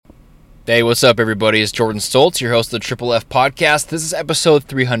Hey, what's up, everybody? It's Jordan Stoltz, your host of the Triple F Podcast. This is episode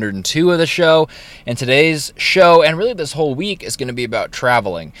 302 of the show, and today's show, and really this whole week, is going to be about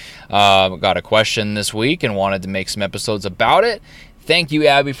traveling. Got a question this week and wanted to make some episodes about it. Thank you,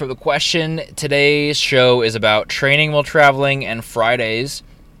 Abby, for the question. Today's show is about training while traveling, and Fridays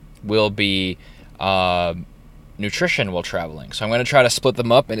will be nutrition while traveling. So I'm going to try to split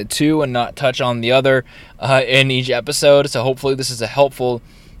them up into two and not touch on the other in each episode. So hopefully this is a helpful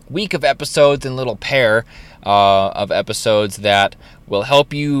week of episodes and little pair of episodes that will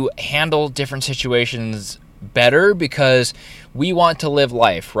help you handle different situations better, because we want to live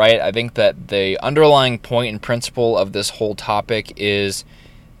life, right? I think that the underlying point and principle of this whole topic is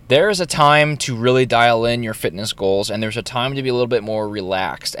there's a time to really dial in your fitness goals, and there's a time to be a little bit more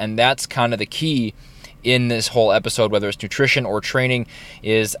relaxed. And that's kind of the key in this whole episode, whether it's nutrition or training,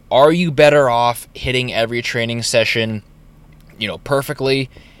 is are you better off hitting every training session, perfectly,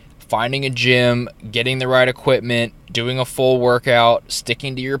 finding a gym, getting the right equipment, doing a full workout,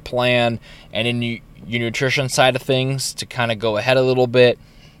 sticking to your plan, and in your nutrition side of things to kind of go ahead a little bit?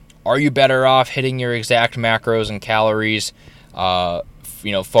 Are you better off hitting your exact macros and calories,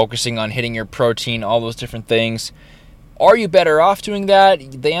 focusing on hitting your protein, all those different things? Are you better off doing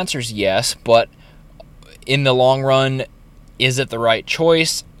that? The answer is yes, but in the long run, is it the right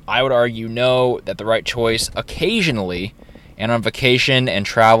choice? I would argue no, that the right choice occasionally, and on vacation and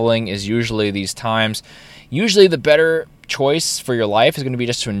traveling is usually these times. Usually the better choice for your life is going to be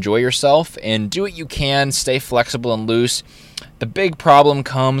just to enjoy yourself and do what you can, stay flexible and loose. The big problem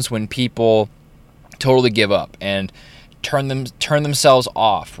comes when people totally give up and turn themselves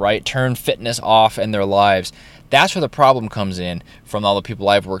off, right? Turn fitness off in their lives. That's where the problem comes in from all the people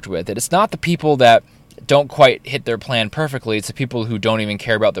I've worked with. It's not the people that don't quite hit their plan perfectly. It's the people who don't even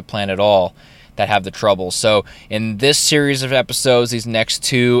care about their plan at all that have the trouble. So in this series of episodes, these next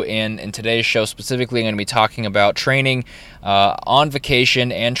two, and in today's show specifically, I'm going to be talking about training on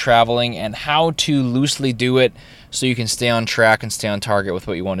vacation and traveling and how to loosely do it so you can stay on track and stay on target with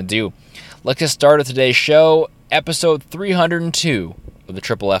what you want to do. Let's get started today's show, episode 302 of the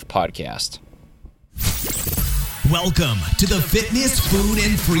Triple F Podcast. Welcome to the Fitness, Food,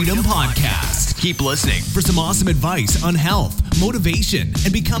 and Freedom Podcast. Keep listening for some awesome advice on health, motivation,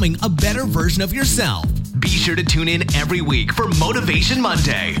 and becoming a better version of yourself. Be sure to tune in every week for Motivation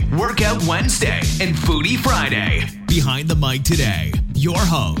Monday, Workout Wednesday, and Foodie Friday. Behind the mic today, your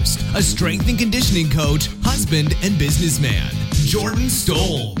host, a strength and conditioning coach, husband, and businessman, Jordan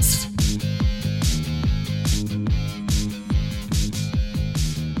Stoltz.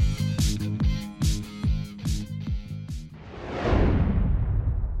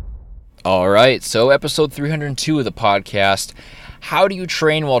 All right, so episode 302 of the podcast, how do you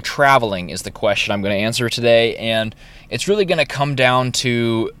train while traveling is the question I'm going to answer today, and it's really going to come down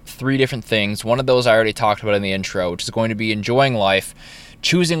to three different things. One of those I already talked about in the intro, which is going to be enjoying life,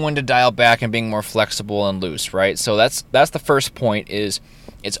 choosing when to dial back, and being more flexible and loose, right? So that's the first point, is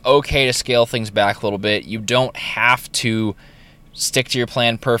it's okay to scale things back a little bit. You don't have to stick to your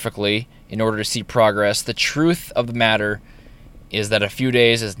plan perfectly in order to see progress. The truth of the matter is that a few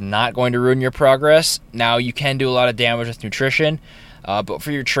days is not going to ruin your progress. Now, you can do a lot of damage with nutrition, but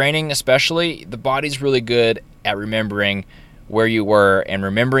for your training especially, the body's really good at remembering where you were and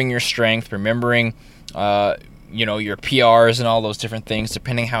remembering your strength, remembering your PRs and all those different things,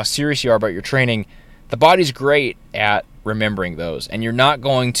 depending how serious you are about your training. The body's great at remembering those, and you're not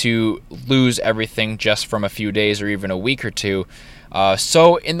going to lose everything just from a few days or even a week or two.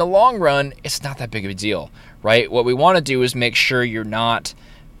 So in the long run, it's not that big of a deal, right? What we want to do is make sure you're not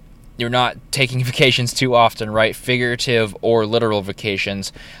taking vacations too often, right? Figurative or literal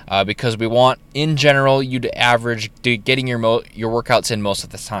vacations, because we want, in general, you to average getting your workouts in most of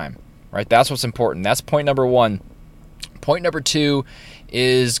the time, right? That's what's important. That's point number one. Point number two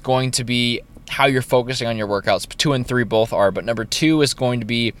is going to be how you're focusing on your workouts. 2 and 3 both are, but number 2 is going to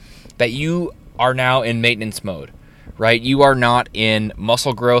be that you are now in maintenance mode, right? You are not in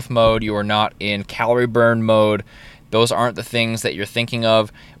muscle growth mode. You are not in calorie burn mode. Those aren't the things that you're thinking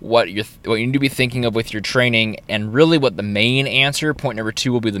of. What you need to be thinking of with your training, and really what the main answer, point number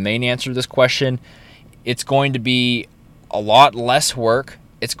 2 will be the main answer to this question. It's going to be a lot less work.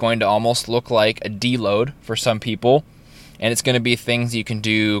 It's going to almost look like a deload for some people, and it's going to be things you can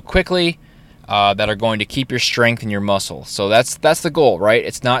do quickly, that are going to keep your strength and your muscle. So that's the goal, right?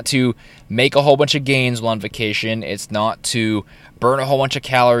 It's not to make a whole bunch of gains while on vacation. It's not to burn a whole bunch of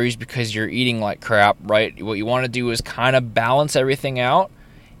calories because you're eating like crap, right? What you want to do is kind of balance everything out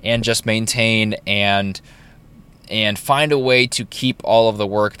and just maintain and find a way to keep all of the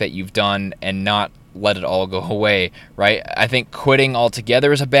work that you've done and not let it all go away, right? I think quitting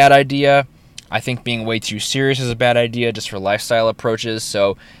altogether is a bad idea. I think being way too serious is a bad idea just for lifestyle approaches.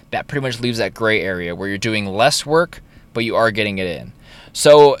 So that pretty much leaves that gray area where you're doing less work, but you are getting it in.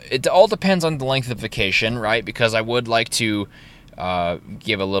 So it all depends on the length of vacation, right? Because I would like to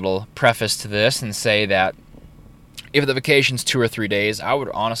give a little preface to this and say that if the vacation's 2 or 3 days, I would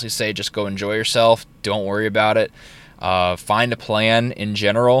honestly say just go enjoy yourself. Don't worry about it. Find a plan in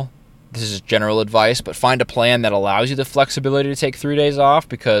general. This is general advice, but find a plan that allows you the flexibility to take 3 days off,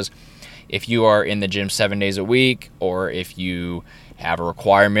 because if you are in the gym 7 days a week, or if you have a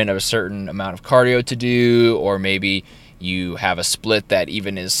requirement of a certain amount of cardio to do, or maybe you have a split that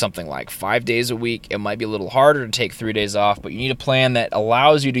even is something like 5 days a week, it might be a little harder to take 3 days off, but you need a plan that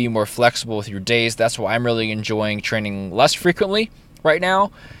allows you to be more flexible with your days. That's why I'm really enjoying training less frequently right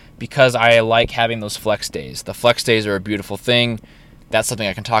now, because I like having those flex days. The flex days are a beautiful thing. That's something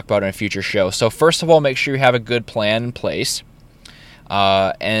I can talk about in a future show. So first of all, make sure you have a good plan in place.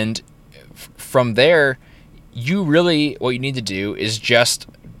 And from there, what you need to do is just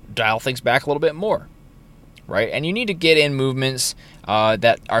dial things back a little bit more, right? And you need to get in movements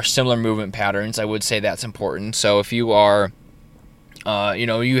that are similar movement patterns. I would say that's important. So if you are,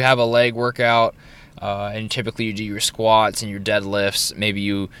 you have a leg workout, and typically you do your squats and your deadlifts, maybe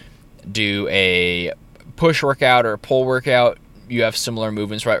you do a push workout or a pull workout, you have similar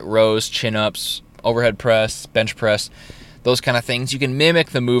movements, right? Rows, chin-ups, overhead press, bench press, those kind of things. You can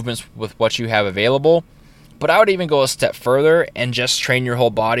mimic the movements with what you have available, but I would even go a step further and just train your whole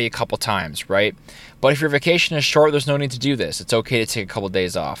body a couple times, right? But if your vacation is short, there's no need to do this. It's okay to take a couple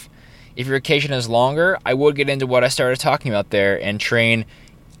days off. If your vacation is longer, I would get into what I started talking about there and train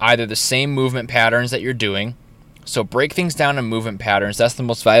either the same movement patterns that you're doing. So break things down in movement patterns. That's the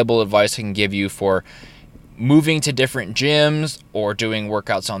most valuable advice I can give you for moving to different gyms or doing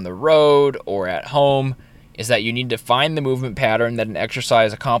workouts on the road or at home, is that you need to find the movement pattern that an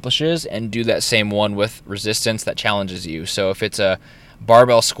exercise accomplishes and do that same one with resistance that challenges you. So if it's a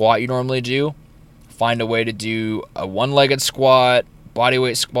barbell squat you normally do, find a way to do a one-legged squat,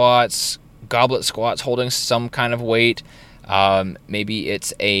 bodyweight squats, goblet squats holding some kind of weight. Maybe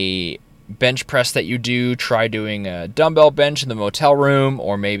it's a bench press that you do. Try doing a dumbbell bench in the motel room,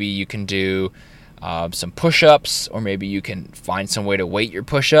 or maybe you can do some push-ups, or maybe you can find some way to weight your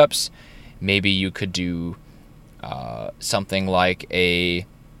push-ups. Maybe you could do something like a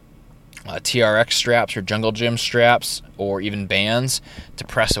TRX straps or jungle gym straps, or even bands to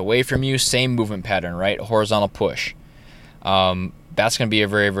press away from you. Same movement pattern, right? Horizontal push. That's going to be a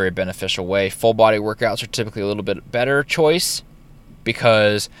very, very beneficial way. Full body workouts are typically a little bit better choice,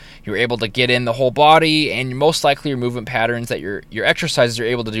 because you're able to get in the whole body, and most likely your movement patterns that your exercises you're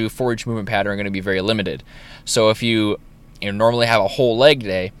able to do for each movement pattern are going to be very limited. So if you normally have a whole leg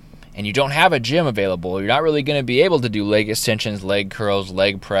day and you don't have a gym available, you're not really going to be able to do leg extensions, leg curls,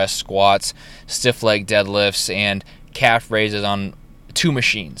 leg press, squats, stiff leg deadlifts, and calf raises on 2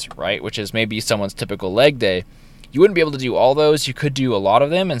 machines, right? Which is maybe someone's typical leg day. You wouldn't be able to do all those. You could do a lot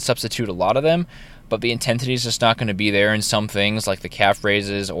of them and substitute a lot of them, but the intensity is just not going to be there in some things like the calf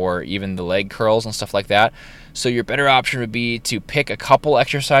raises or even the leg curls and stuff like that. So your better option would be to pick a couple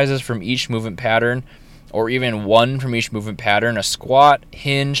exercises from each movement pattern, or even one from each movement pattern: a squat,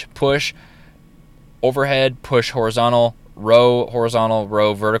 hinge, push, overhead, push horizontal, row horizontal,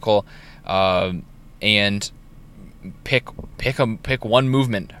 row vertical, and pick one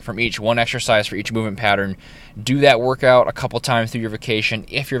movement from each, one exercise for each movement pattern. Do that workout a couple times through your vacation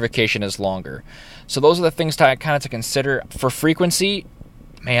if your vacation is longer. So those are the things to consider. For frequency,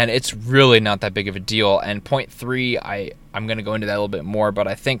 man, it's really not that big of a deal. And point 3, I'm going to go into that a little bit more, but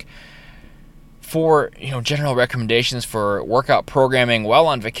I think for general recommendations for workout programming while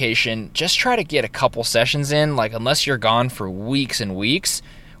on vacation, just try to get a couple sessions in. Like, unless you're gone for weeks and weeks,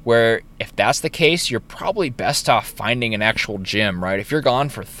 where if that's the case, you're probably best off finding an actual gym, right? If you're gone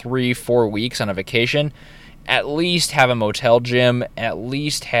for 3-4 weeks on a vacation, at least have a motel gym, at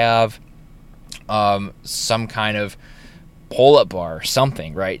least have some kind of pull-up bar,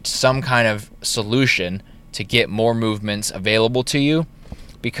 something, right? Some kind of solution to get more movements available to you,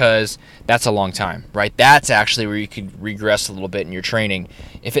 because that's a long time, right? That's actually where you could regress a little bit in your training.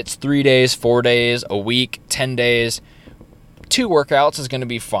 If it's 3 days, 4 days, a week, 10 days, 2 workouts is going to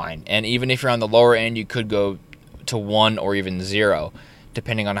be fine. And even if you're on the lower end, you could go to 1 or even 0,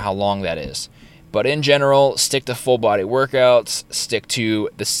 depending on how long that is. But in general, stick to full body workouts, stick to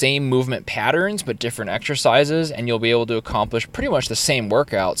the same movement patterns but different exercises, and you'll be able to accomplish pretty much the same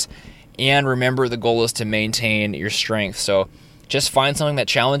workouts. And remember, the goal is to maintain your strength. So just find something that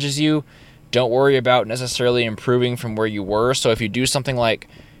challenges you. Don't worry about necessarily improving from where you were. So if you do something like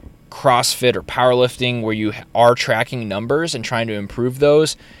CrossFit or powerlifting where you are tracking numbers and trying to improve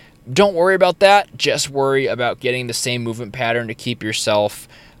those, don't worry about that. Just worry about getting the same movement pattern to keep yourself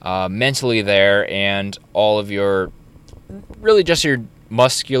mentally there and all of your, really just your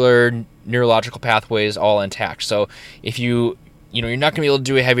muscular, neurological pathways all intact. So if you're not going to be able to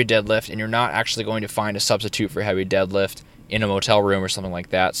do a heavy deadlift, and you're not actually going to find a substitute for heavy deadlift in a motel room or something like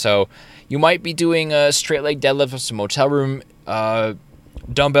that. So you might be doing a straight leg deadlift with some motel room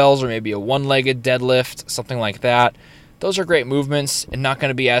dumbbells, or maybe a one-legged deadlift, something like that. Those are great movements and not going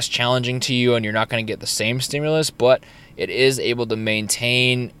to be as challenging to you, and you're not going to get the same stimulus, but it is able to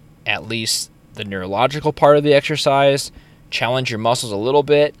maintain at least the neurological part of the exercise, challenge your muscles a little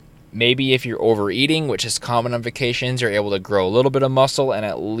bit. Maybe if you're overeating, which is common on vacations, you're able to grow a little bit of muscle and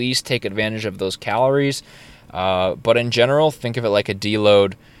at least take advantage of those calories. But in general, think of it like a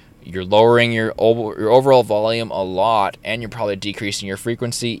deload. You're lowering your overall volume a lot, and you're probably decreasing your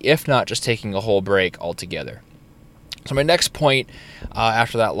frequency, if not just taking a whole break altogether. So my next point,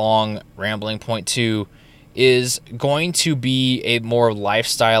 after that long rambling, point 2, is going to be a more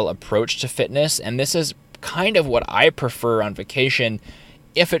lifestyle approach to fitness, and this is kind of what I prefer on vacation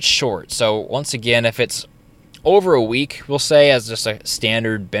if it's short. So once again, if it's over a week, we'll say as just a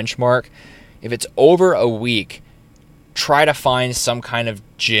standard benchmark, if it's over a week, try to find some kind of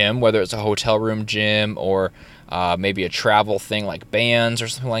gym, whether it's a hotel room gym or maybe a travel thing like bands or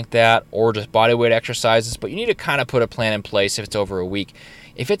something like that, or just bodyweight exercises. But you need to kind of put a plan in place if it's over a week.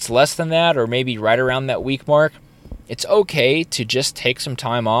 If it's less than that, or maybe right around that week mark, it's okay to just take some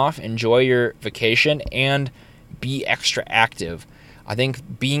time off, enjoy your vacation, and be extra active. I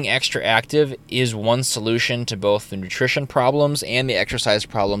think being extra active is one solution to both the nutrition problems and the exercise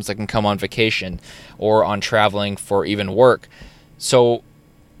problems that can come on vacation or on traveling for even work. So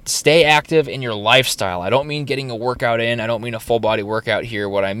stay active in your lifestyle. I don't mean getting a workout in. I don't mean a full body workout here.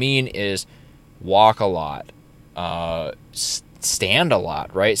 What I mean is walk a lot, stand a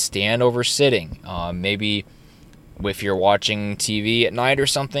lot, right? Stand over sitting. Maybe if you're watching TV at night or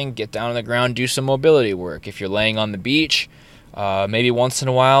something, get down on the ground, do some mobility work. If you're laying on the beach, maybe once in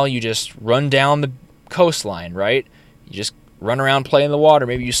a while you just run down the coastline, right? You just run around, play in the water.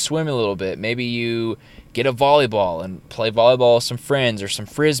 Maybe you swim a little bit. Maybe you get a volleyball and play volleyball with some friends, or some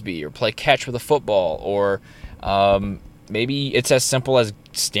frisbee, or play catch with a football. Or maybe it's as simple as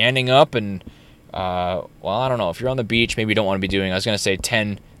standing up and, I don't know. If you're on the beach, maybe you don't want to be doing, I was going to say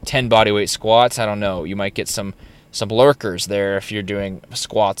 10 bodyweight squats. I don't know. You might get some lurkers there if you're doing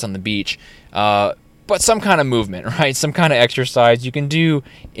squats on the beach. But some kind of movement, right? Some kind of exercise. You can do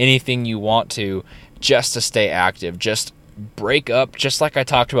anything you want to just to stay active. Just break up, just like I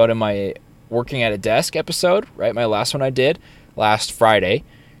talked about in my working at a desk episode, right? My last one I did last Friday.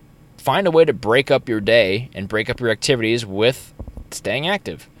 Find a way to break up your day and break up your activities with staying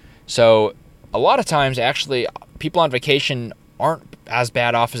active. So a lot of times, actually, people on vacation aren't as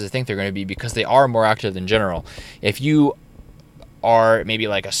bad off as they think they're going to be, because they are more active in general. If you are maybe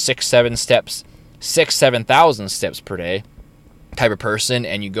like a 7,000 steps per day type of person,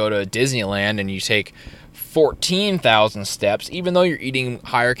 and you go to Disneyland and you take 14,000 steps, even though you're eating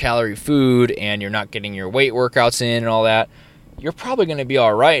higher calorie food and you're not getting your weight workouts in and all that, you're probably going to be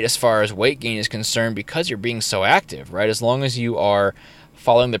all right as far as weight gain is concerned, because you're being so active, right? As long as you are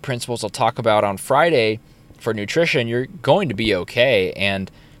following the principles I'll talk about on Friday for nutrition, you're going to be okay. And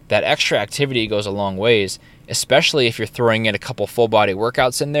that extra activity goes a long ways, especially if you're throwing in a couple full body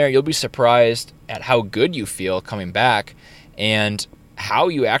workouts in there. You'll be surprised at how good you feel coming back, and how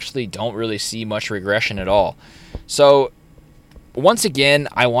you actually don't really see much regression at all. So once again,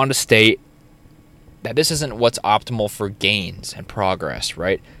 I want to state that this isn't what's optimal for gains and progress,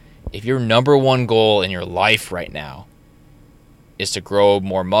 right? If your number one goal in your life right now is to grow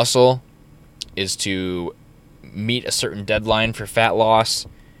more muscle, is to meet a certain deadline for fat loss,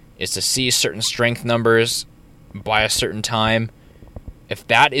 is to see certain strength numbers by a certain time, if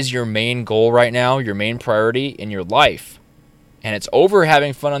that is your main goal right now, your main priority in your life, and it's over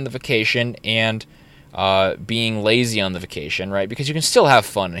having fun on the vacation and being lazy on the vacation, right? Because you can still have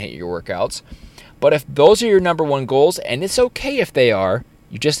fun and hit your workouts. But if those are your number one goals, and it's okay if they are,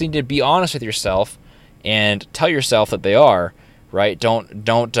 you just need to be honest with yourself and tell yourself that they are, right?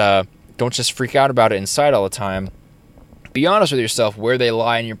 Don't just freak out about it inside all the time. Be honest with yourself where they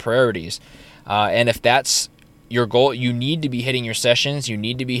lie in your priorities. And if that's your goal, you need to be hitting your sessions, you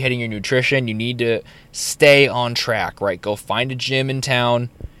need to be hitting your nutrition, you need to stay on track, right? Go find a gym in town,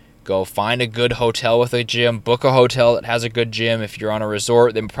 go find a good hotel with a gym, book a hotel that has a good gym. If you're on a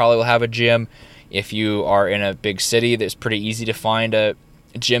resort, then probably will have a gym. If you are in a big city, that's pretty easy to find a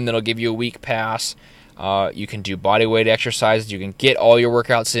gym that'll give you a week pass. You can do body weight exercises. You can get all your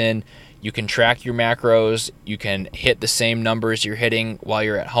workouts in. You can track your macros. You can hit the same numbers you're hitting while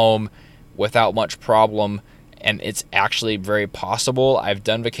you're at home without much problem. And it's actually very possible. I've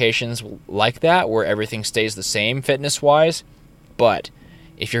done vacations like that where everything stays the same fitness-wise. But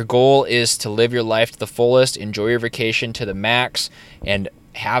if your goal is to live your life to the fullest, enjoy your vacation to the max, and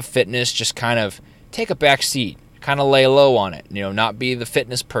have fitness just kind of take a back seat, kind of lay low on it, not be the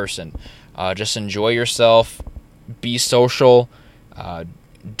fitness person. Just enjoy yourself, be social,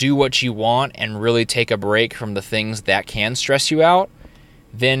 do what you want, and really take a break from the things that can stress you out,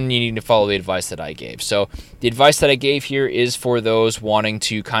 then you need to follow the advice that I gave. So the advice that I gave here is for those wanting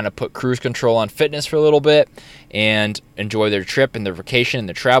to kind of put cruise control on fitness for a little bit and enjoy their trip and their vacation and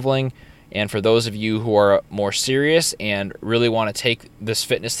their traveling. And for those of you who are more serious and really want to take this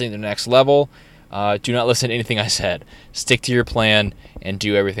fitness thing to the next level, do not listen to anything I said. Stick to your plan and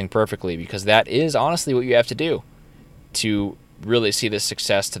do everything perfectly, because that is honestly what you have to do to really see this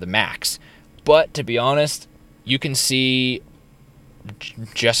success to the max. But to be honest, you can see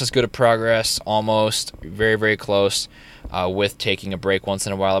just as good a progress, almost very, very close, with taking a break once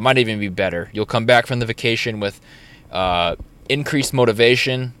in a while. It might even be better. You'll come back from the vacation with increased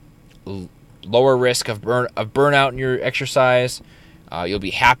motivation, lower risk of burnout in your exercise. You'll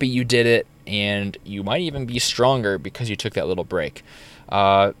be happy you did it, and you might even be stronger because you took that little break.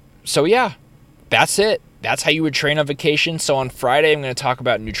 So yeah, that's it. That's how you would train on vacation. So on Friday, I'm going to talk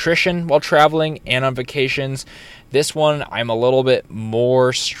about nutrition while traveling and on vacations. This one I'm a little bit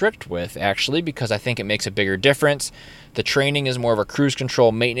more strict with, actually, because I think it makes a bigger difference. The training is more of a cruise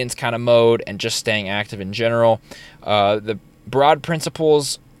control maintenance kind of mode and just staying active in general. The broad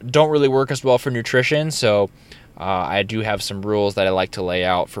principles don't really work as well for nutrition, so I do have some rules that I like to lay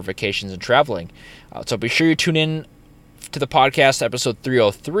out for vacations and traveling. So be sure you tune in to the podcast, episode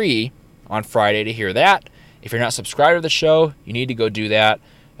 303, on Friday to hear that. If you're not subscribed to the show, you need to go do that.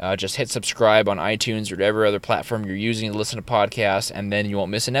 Just hit subscribe on iTunes or whatever other platform you're using to listen to podcasts, and then you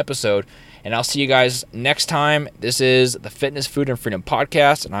won't miss an episode. And I'll see you guys next time. This is the Fitness, Food, and Freedom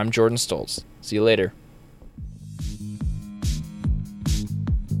Podcast, and I'm Jordan Stoltz. See you later.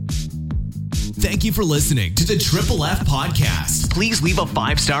 Thank you for listening to the Triple F Podcast. Please leave a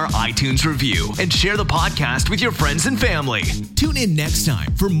 5-star iTunes review and share the podcast with your friends and family. Tune in next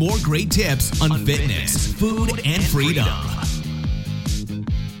time for more great tips on fitness, food, and freedom.